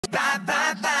bye,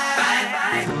 bye,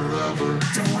 bye. Forever.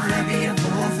 Don't wanna be a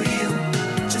fool for you.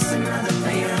 Just another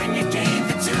player in your game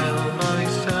for two. Tell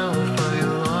myself I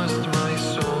lost my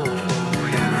soul for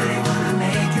you. I really wanna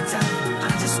make it tough. I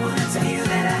just wanna tell you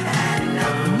that I had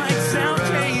enough. It might sound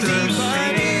crazy,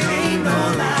 but it ain't no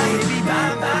lie. Baby,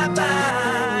 bye, bye,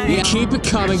 bye. Yeah, keep it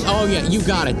coming. Oh yeah, you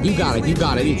got it. You got it. You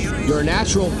got it. You're a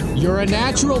natural. You're a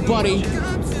natural, buddy.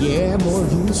 Yeah, more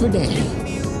views for Danny.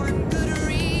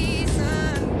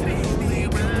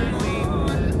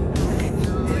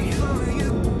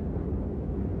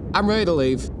 I'm ready to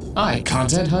leave. Alright,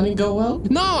 content hunting go well?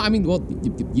 No, I mean, well,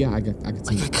 yeah, I got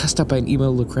some. I got cussed up by an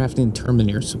email Crafting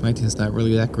Terminator, so my test's not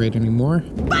really that great anymore.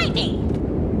 Bite me!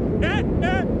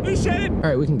 We said it!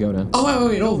 Alright, we can go now. Oh,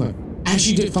 wait, hold on. I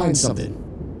actually did find something.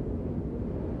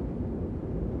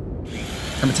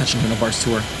 I'm attaching handlebars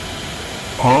to her.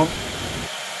 Huh?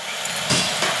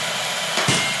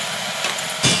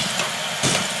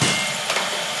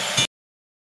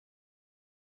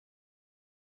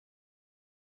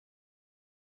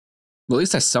 Well, at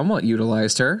least I somewhat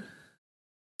utilized her.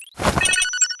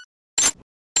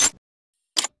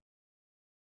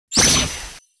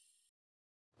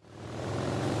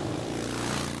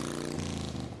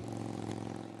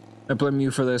 I blame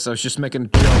you for this. I was just making a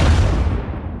joke.